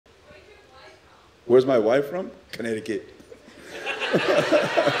Where's my wife from? Connecticut.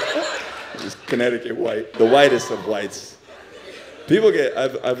 Just Connecticut white. The whitest of whites. People get,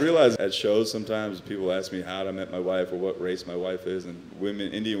 I've realized at shows sometimes people ask me how I met my wife or what race my wife is, and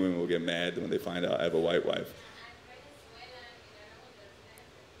women, Indian women will get mad when they find out I have a white wife.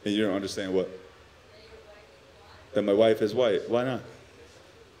 And you don't understand what? That my wife is white. Why not?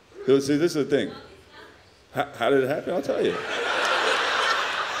 See, this is the thing. How did it happen? I'll tell you.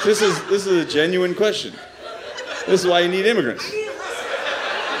 This is a genuine question. This is why you need immigrants.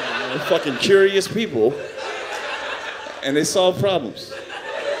 They're fucking curious people, and they solve problems.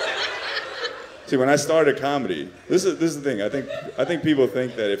 See, when I started comedy, this is the thing. I think people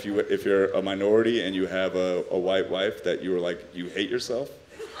think that if you're a minority and you have a white wife, that you hate yourself,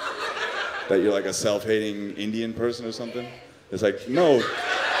 that you're like a self-hating Indian person or something. It's like, no.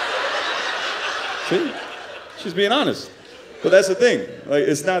 See, she's being honest. But that's the thing. Like,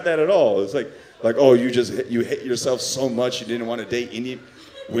 it's not that at all. It's like oh, you hate yourself so much you didn't want to date Indian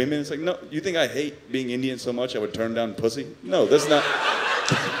women. It's like, no, you think I hate being Indian so much I would turn down pussy? No, that's not.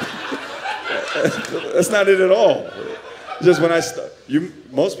 That's not it at all. Just when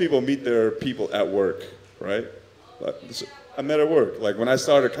most people meet their people at work, right? I met at work. Like when I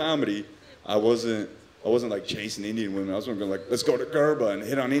started comedy, I wasn't like chasing Indian women. I was going like, let's go to Gerba and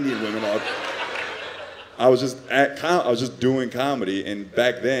hit on Indian women. I was just doing comedy, and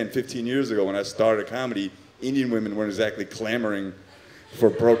back then, 15 years ago, when I started comedy, Indian women weren't exactly clamoring for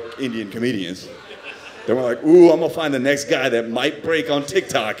broke Indian comedians. They were like, ooh, I'm gonna find the next guy that might break on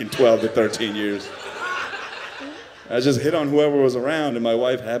TikTok in 12 to 13 years. I just hit on whoever was around, and my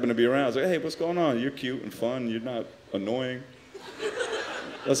wife happened to be around. I was like, hey, what's going on? You're cute and fun. You're not annoying.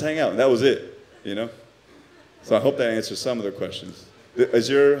 Let's hang out. And that was it, you know? So I hope that answers some of the questions. Is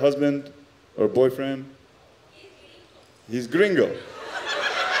your husband or boyfriend? He's gringo.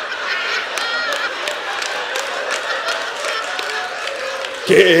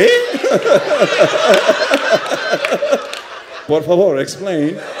 ¿Qué? Por favor,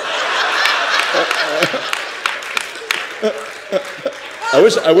 explain. I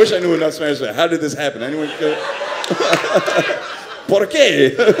wish I knew enough Spanish. How did this happen? Anyone? ¿Por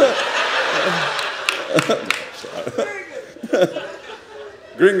qué?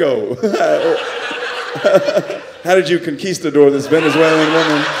 Gringo. How did you conquistador this Venezuelan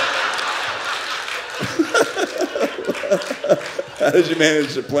woman? How did you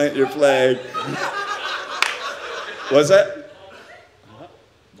manage to plant your flag? What's that?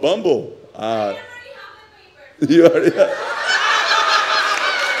 Bumble. You already have.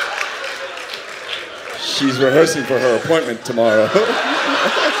 She's rehearsing for her appointment tomorrow.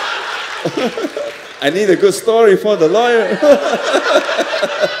 I need a good story for the lawyer.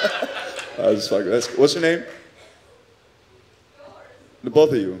 I was fucking. What's your name? The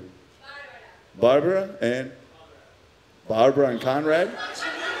both of you. Barbara and Conrad?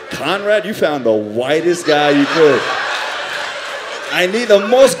 Conrad, you found the whitest guy you could. I need the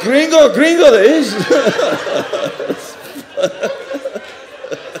most gringo there is.